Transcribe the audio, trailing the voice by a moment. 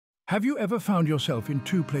Have you ever found yourself in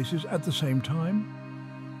two places at the same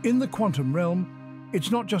time? In the quantum realm,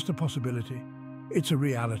 it's not just a possibility, it's a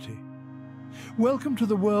reality. Welcome to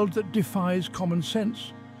the world that defies common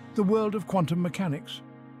sense, the world of quantum mechanics.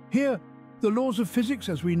 Here, the laws of physics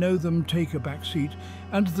as we know them take a back seat,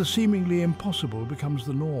 and the seemingly impossible becomes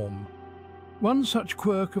the norm. One such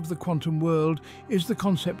quirk of the quantum world is the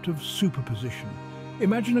concept of superposition.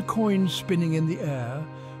 Imagine a coin spinning in the air.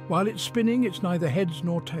 While it's spinning, it's neither heads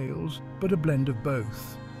nor tails, but a blend of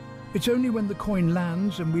both. It's only when the coin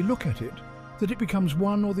lands and we look at it that it becomes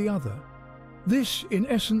one or the other. This, in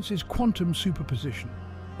essence, is quantum superposition.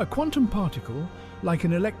 A quantum particle, like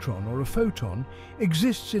an electron or a photon,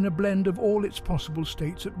 exists in a blend of all its possible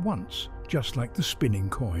states at once, just like the spinning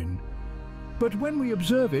coin. But when we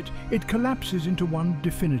observe it, it collapses into one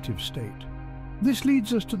definitive state. This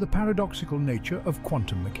leads us to the paradoxical nature of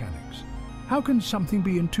quantum mechanics. How can something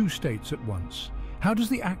be in two states at once? How does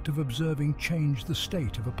the act of observing change the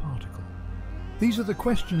state of a particle? These are the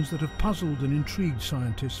questions that have puzzled and intrigued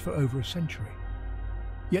scientists for over a century.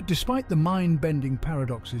 Yet despite the mind-bending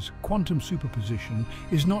paradoxes, quantum superposition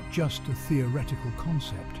is not just a theoretical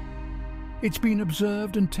concept. It's been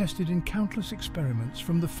observed and tested in countless experiments,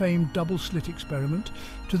 from the famed Double-Slit Experiment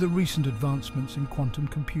to the recent advancements in quantum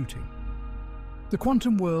computing. The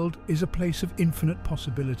quantum world is a place of infinite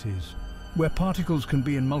possibilities, where particles can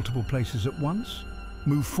be in multiple places at once,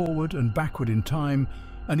 move forward and backward in time,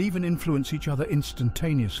 and even influence each other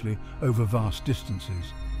instantaneously over vast distances.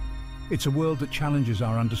 It's a world that challenges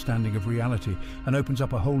our understanding of reality and opens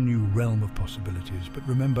up a whole new realm of possibilities. But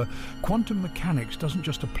remember, quantum mechanics doesn't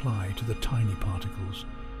just apply to the tiny particles.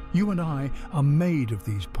 You and I are made of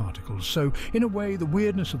these particles, so in a way the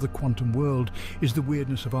weirdness of the quantum world is the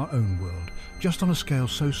weirdness of our own world, just on a scale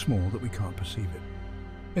so small that we can't perceive it.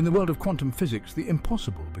 In the world of quantum physics, the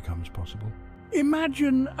impossible becomes possible.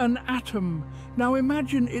 Imagine an atom. Now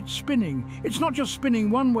imagine it spinning. It's not just spinning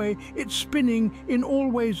one way, it's spinning in all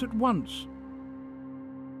ways at once.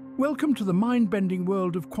 Welcome to the mind-bending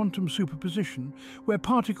world of quantum superposition, where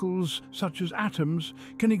particles, such as atoms,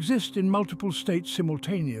 can exist in multiple states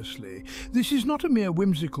simultaneously. This is not a mere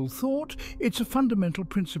whimsical thought, it's a fundamental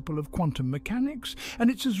principle of quantum mechanics,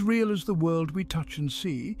 and it's as real as the world we touch and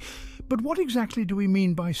see. But what exactly do we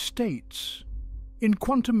mean by states? In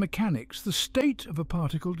quantum mechanics, the state of a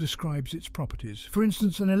particle describes its properties. For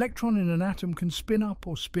instance, an electron in an atom can spin up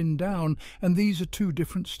or spin down, and these are two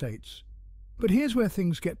different states. But here's where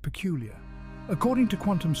things get peculiar. According to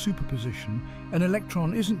quantum superposition, an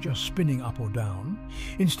electron isn't just spinning up or down.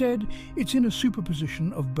 Instead, it's in a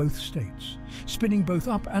superposition of both states, spinning both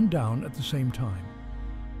up and down at the same time.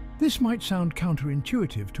 This might sound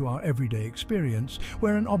counterintuitive to our everyday experience,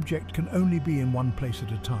 where an object can only be in one place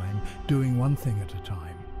at a time, doing one thing at a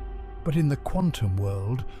time. But in the quantum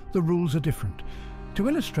world, the rules are different. To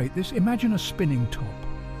illustrate this, imagine a spinning top.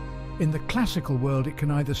 In the classical world, it can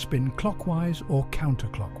either spin clockwise or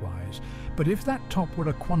counterclockwise. But if that top were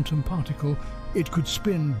a quantum particle, it could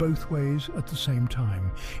spin both ways at the same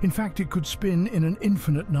time. In fact, it could spin in an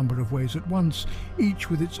infinite number of ways at once, each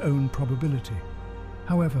with its own probability.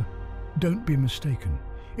 However, don't be mistaken.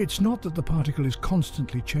 It's not that the particle is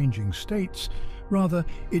constantly changing states. Rather,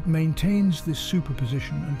 it maintains this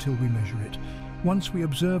superposition until we measure it. Once we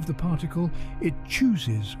observe the particle, it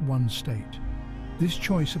chooses one state. This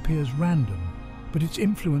choice appears random, but it's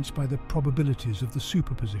influenced by the probabilities of the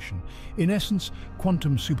superposition. In essence,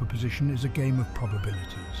 quantum superposition is a game of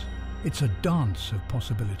probabilities. It's a dance of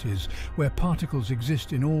possibilities, where particles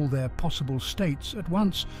exist in all their possible states at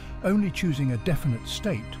once, only choosing a definite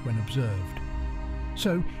state when observed.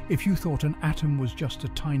 So, if you thought an atom was just a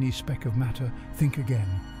tiny speck of matter, think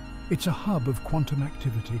again. It's a hub of quantum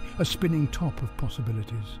activity, a spinning top of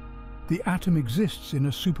possibilities. The atom exists in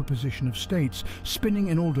a superposition of states, spinning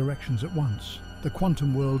in all directions at once. The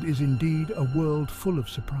quantum world is indeed a world full of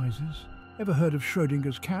surprises. Ever heard of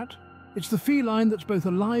Schrödinger's cat? It's the feline that's both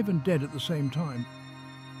alive and dead at the same time.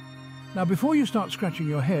 Now, before you start scratching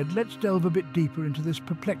your head, let's delve a bit deeper into this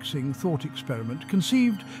perplexing thought experiment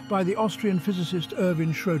conceived by the Austrian physicist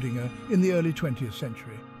Erwin Schrödinger in the early 20th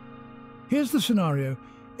century. Here's the scenario.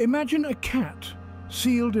 Imagine a cat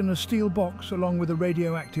sealed in a steel box along with a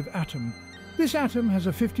radioactive atom. This atom has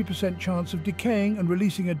a 50% chance of decaying and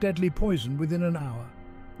releasing a deadly poison within an hour.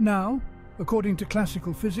 Now, according to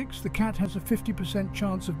classical physics, the cat has a 50%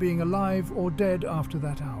 chance of being alive or dead after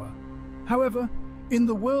that hour. However, in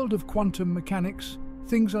the world of quantum mechanics,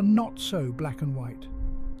 things are not so black and white.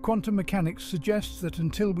 Quantum mechanics suggests that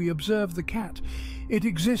until we observe the cat, it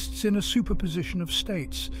exists in a superposition of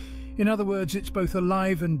states. In other words, it's both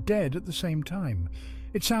alive and dead at the same time.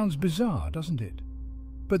 It sounds bizarre, doesn't it?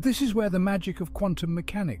 But this is where the magic of quantum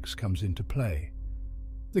mechanics comes into play.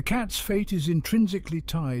 The cat's fate is intrinsically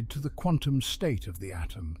tied to the quantum state of the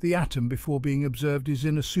atom. The atom, before being observed, is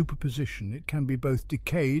in a superposition. It can be both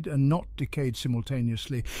decayed and not decayed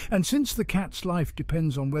simultaneously. And since the cat's life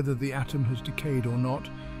depends on whether the atom has decayed or not,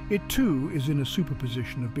 it too is in a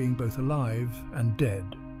superposition of being both alive and dead.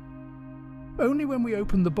 Only when we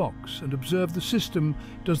open the box and observe the system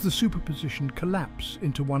does the superposition collapse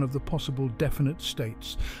into one of the possible definite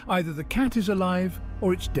states. Either the cat is alive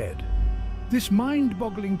or it's dead. This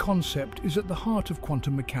mind-boggling concept is at the heart of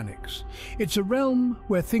quantum mechanics. It's a realm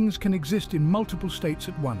where things can exist in multiple states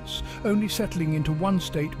at once, only settling into one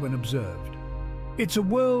state when observed. It's a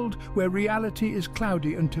world where reality is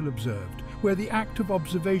cloudy until observed, where the act of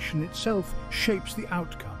observation itself shapes the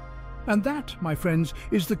outcome. And that, my friends,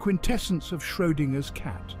 is the quintessence of Schrödinger's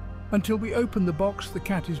cat. Until we open the box, the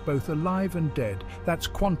cat is both alive and dead. That's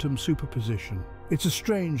quantum superposition. It's a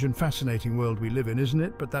strange and fascinating world we live in, isn't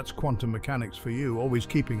it? But that's quantum mechanics for you, always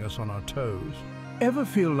keeping us on our toes. Ever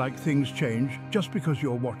feel like things change just because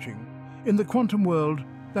you're watching? In the quantum world,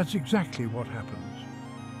 that's exactly what happens.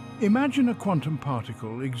 Imagine a quantum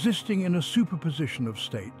particle existing in a superposition of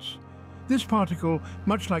states. This particle,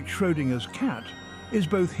 much like Schrödinger's cat, is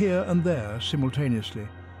both here and there simultaneously.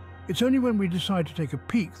 It's only when we decide to take a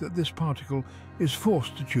peek that this particle is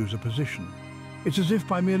forced to choose a position. It's as if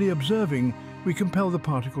by merely observing, we compel the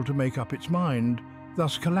particle to make up its mind,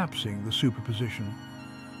 thus collapsing the superposition.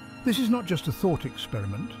 This is not just a thought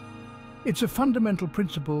experiment. It's a fundamental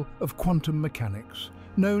principle of quantum mechanics,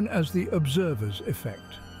 known as the observer's effect.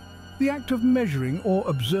 The act of measuring or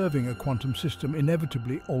observing a quantum system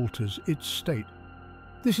inevitably alters its state.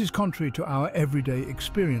 This is contrary to our everyday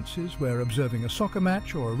experiences, where observing a soccer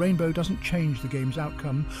match or a rainbow doesn't change the game's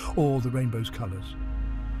outcome or the rainbow's colours.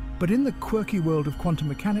 But in the quirky world of quantum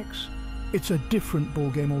mechanics, it's a different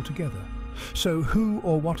ballgame altogether. So who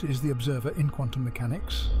or what is the observer in quantum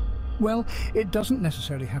mechanics? Well, it doesn't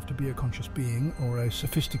necessarily have to be a conscious being or a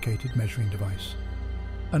sophisticated measuring device.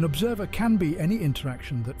 An observer can be any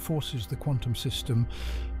interaction that forces the quantum system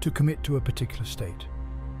to commit to a particular state.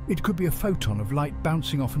 It could be a photon of light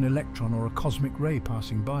bouncing off an electron or a cosmic ray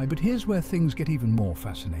passing by, but here's where things get even more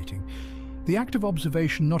fascinating. The act of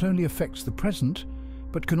observation not only affects the present,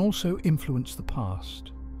 but can also influence the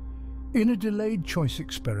past. In a delayed choice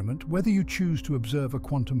experiment, whether you choose to observe a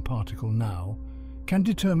quantum particle now can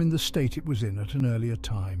determine the state it was in at an earlier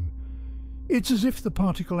time. It's as if the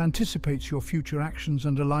particle anticipates your future actions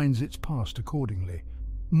and aligns its past accordingly.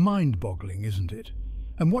 Mind-boggling, isn't it?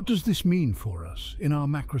 And what does this mean for us in our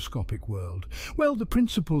macroscopic world? Well, the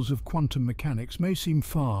principles of quantum mechanics may seem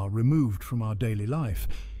far removed from our daily life,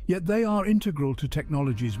 yet they are integral to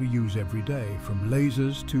technologies we use every day, from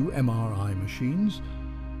lasers to MRI machines,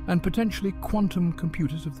 and potentially quantum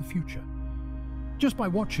computers of the future. Just by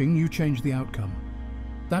watching, you change the outcome.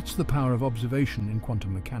 That's the power of observation in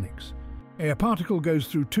quantum mechanics. A particle goes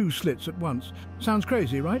through two slits at once. Sounds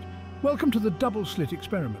crazy, right? Welcome to the double-slit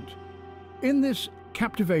experiment. In this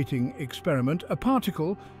captivating experiment, a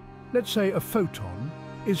particle, let's say a photon,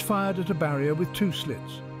 is fired at a barrier with two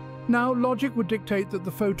slits. Now, logic would dictate that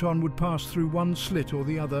the photon would pass through one slit or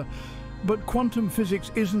the other, but quantum physics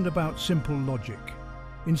isn't about simple logic.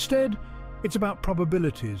 Instead, it's about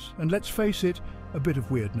probabilities, and let's face it, a bit of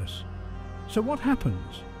weirdness. So what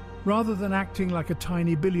happens? Rather than acting like a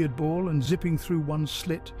tiny billiard ball and zipping through one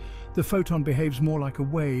slit, the photon behaves more like a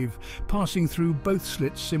wave, passing through both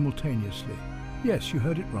slits simultaneously. Yes, you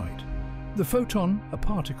heard it right. The photon, a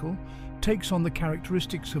particle, takes on the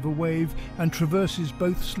characteristics of a wave and traverses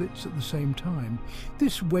both slits at the same time.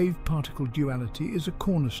 This wave-particle duality is a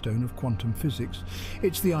cornerstone of quantum physics.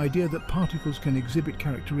 It's the idea that particles can exhibit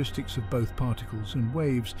characteristics of both particles and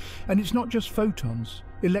waves, and it's not just photons.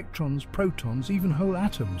 Electrons, protons, even whole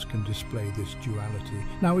atoms can display this duality.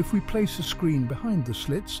 Now, if we place a screen behind the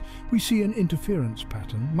slits, we see an interference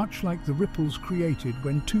pattern, much like the ripples created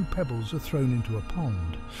when two pebbles are thrown into a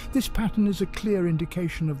pond. This pattern is a clear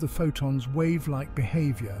indication of the photon's wave-like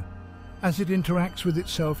behavior, as it interacts with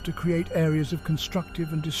itself to create areas of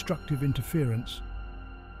constructive and destructive interference.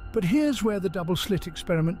 But here's where the double-slit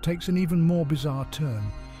experiment takes an even more bizarre turn.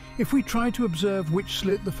 If we try to observe which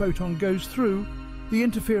slit the photon goes through, the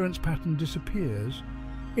interference pattern disappears.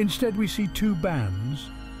 Instead, we see two bands,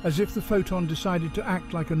 as if the photon decided to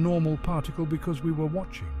act like a normal particle because we were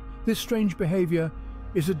watching. This strange behavior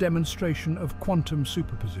is a demonstration of quantum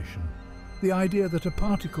superposition, the idea that a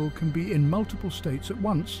particle can be in multiple states at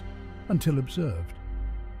once until observed.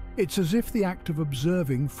 It's as if the act of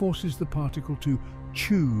observing forces the particle to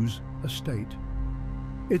choose a state.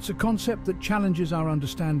 It's a concept that challenges our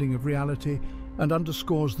understanding of reality and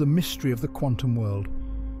underscores the mystery of the quantum world.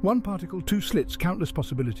 One particle, two slits, countless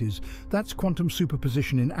possibilities. That's quantum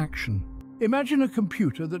superposition in action. Imagine a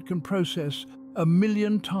computer that can process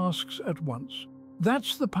 1,000,000 tasks at once.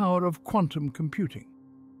 That's the power of quantum computing.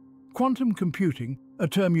 Quantum computing, a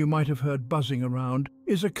term you might have heard buzzing around,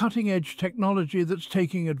 is a cutting-edge technology that's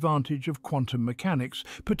taking advantage of quantum mechanics,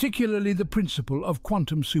 particularly the principle of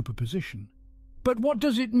quantum superposition. But what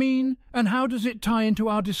does it mean, and how does it tie into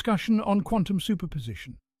our discussion on quantum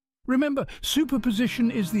superposition? Remember,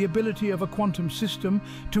 superposition is the ability of a quantum system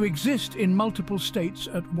to exist in multiple states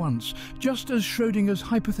at once. Just as Schrödinger's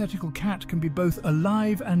hypothetical cat can be both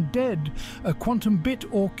alive and dead, a quantum bit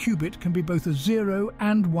or qubit can be both a 0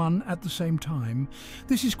 and 1 at the same time.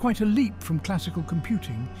 This is quite a leap from classical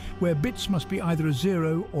computing, where bits must be either a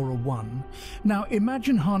 0 or a 1. Now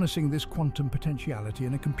imagine harnessing this quantum potentiality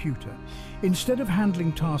in a computer. Instead of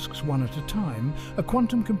handling tasks one at a time, a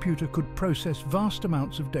quantum computer could process vast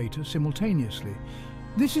amounts of data simultaneously.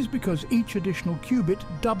 This is because each additional qubit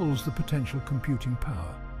doubles the potential computing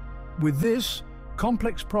power. With this,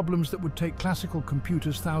 complex problems that would take classical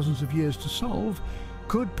computers thousands of years to solve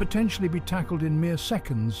could potentially be tackled in mere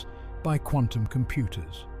seconds by quantum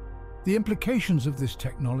computers. The implications of this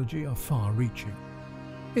technology are far-reaching.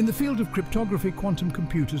 In the field of cryptography, quantum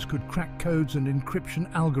computers could crack codes and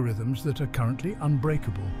encryption algorithms that are currently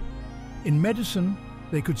unbreakable. In medicine,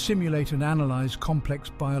 they could simulate and analyze complex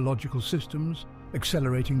biological systems,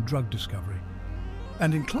 accelerating drug discovery.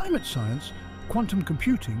 And in climate science, quantum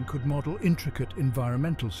computing could model intricate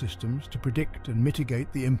environmental systems to predict and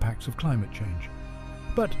mitigate the impacts of climate change.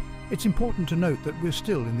 But it's important to note that we're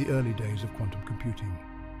still in the early days of quantum computing.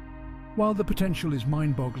 While the potential is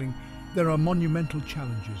mind-boggling, there are monumental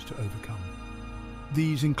challenges to overcome.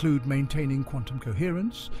 These include maintaining quantum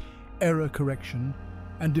coherence, error correction,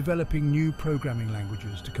 and developing new programming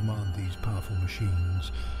languages to command these powerful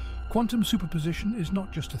machines. Quantum superposition is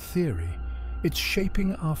not just a theory, it's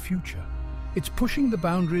shaping our future. It's pushing the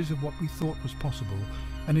boundaries of what we thought was possible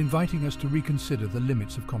and inviting us to reconsider the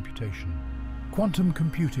limits of computation. Quantum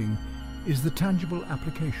computing is the tangible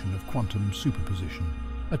application of quantum superposition,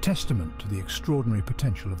 a testament to the extraordinary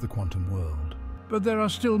potential of the quantum world. But there are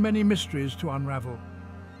still many mysteries to unravel.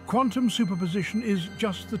 Quantum superposition is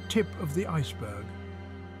just the tip of the iceberg.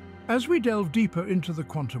 As we delve deeper into the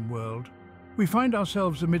quantum world, we find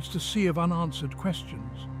ourselves amidst a sea of unanswered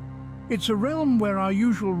questions. It's a realm where our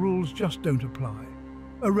usual rules just don't apply,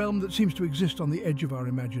 a realm that seems to exist on the edge of our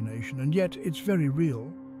imagination, and yet it's very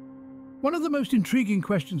real. One of the most intriguing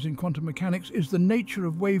questions in quantum mechanics is the nature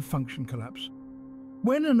of wave function collapse.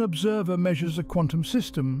 When an observer measures a quantum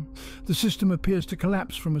system, the system appears to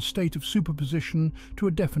collapse from a state of superposition to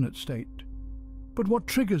a definite state. But what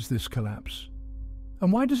triggers this collapse?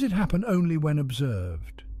 And why does it happen only when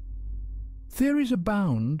observed? Theories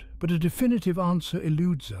abound, but a definitive answer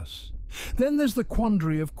eludes us. Then there's the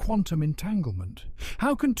quandary of quantum entanglement.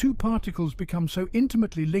 How can two particles become so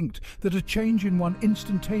intimately linked that a change in one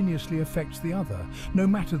instantaneously affects the other, no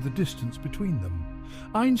matter the distance between them?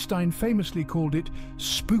 Einstein famously called it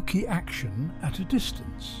spooky action at a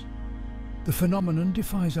distance. The phenomenon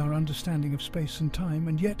defies our understanding of space and time,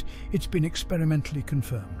 and yet it's been experimentally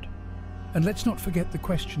confirmed. And let's not forget the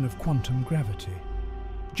question of quantum gravity.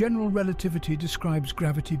 General relativity describes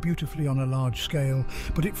gravity beautifully on a large scale,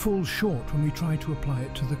 but it falls short when we try to apply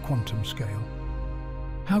it to the quantum scale.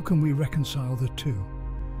 How can we reconcile the two?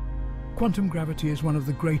 Quantum gravity is one of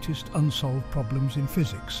the greatest unsolved problems in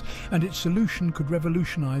physics, and its solution could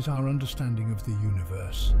revolutionize our understanding of the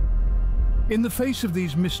universe. In the face of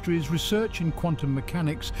these mysteries, research in quantum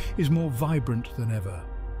mechanics is more vibrant than ever.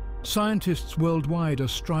 Scientists worldwide are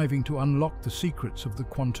striving to unlock the secrets of the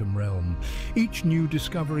quantum realm. Each new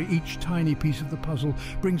discovery, each tiny piece of the puzzle,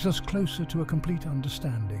 brings us closer to a complete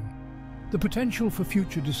understanding. The potential for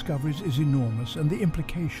future discoveries is enormous, and the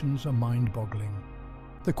implications are mind-boggling.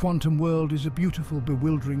 The quantum world is a beautiful,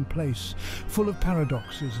 bewildering place, full of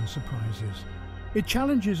paradoxes and surprises. It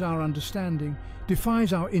challenges our understanding,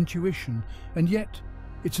 defies our intuition, and yet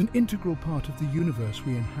it's an integral part of the universe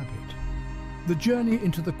we inhabit. The journey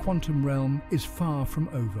into the quantum realm is far from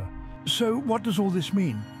over. So what does all this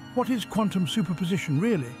mean? What is quantum superposition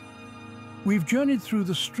really? We've journeyed through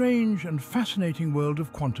the strange and fascinating world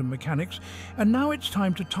of quantum mechanics, and now it's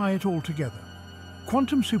time to tie it all together.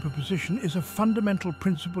 Quantum superposition is a fundamental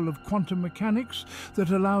principle of quantum mechanics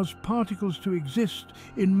that allows particles to exist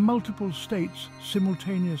in multiple states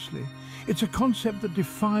simultaneously. It's a concept that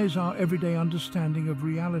defies our everyday understanding of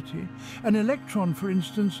reality. An electron, for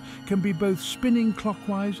instance, can be both spinning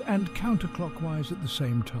clockwise and counterclockwise at the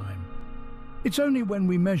same time. It's only when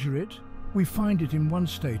we measure it, we find it in one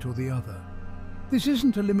state or the other. This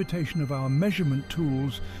isn't a limitation of our measurement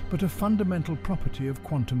tools, but a fundamental property of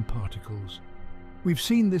quantum particles. We've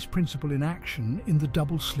seen this principle in action in the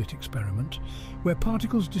Double-Slit Experiment, where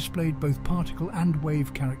particles displayed both particle and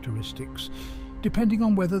wave characteristics, depending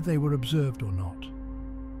on whether they were observed or not.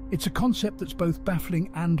 It's a concept that's both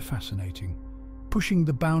baffling and fascinating, pushing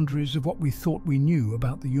the boundaries of what we thought we knew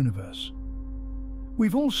about the universe.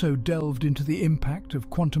 We've also delved into the impact of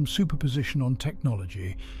quantum superposition on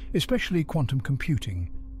technology, especially quantum computing.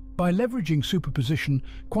 By leveraging superposition,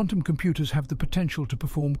 quantum computers have the potential to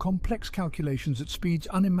perform complex calculations at speeds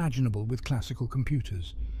unimaginable with classical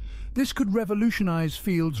computers. This could revolutionize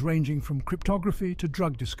fields ranging from cryptography to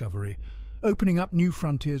drug discovery, opening up new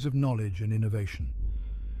frontiers of knowledge and innovation.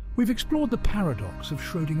 We've explored the paradox of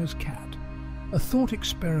Schrödinger's cat, a thought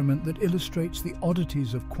experiment that illustrates the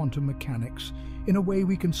oddities of quantum mechanics in a way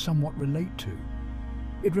we can somewhat relate to.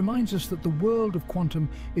 It reminds us that the world of quantum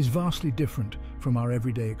is vastly different from our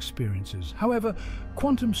everyday experiences. However,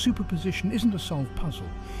 quantum superposition isn't a solved puzzle.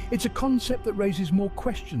 It's a concept that raises more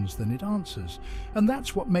questions than it answers, and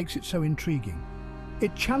that's what makes it so intriguing.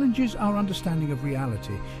 It challenges our understanding of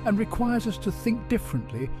reality and requires us to think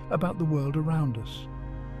differently about the world around us.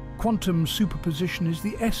 Quantum superposition is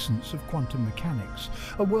the essence of quantum mechanics,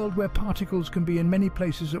 a world where particles can be in many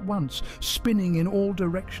places at once, spinning in all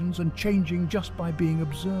directions and changing just by being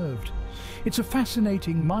observed. It's a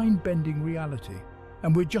fascinating, mind-bending reality,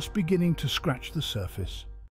 and we're just beginning to scratch the surface.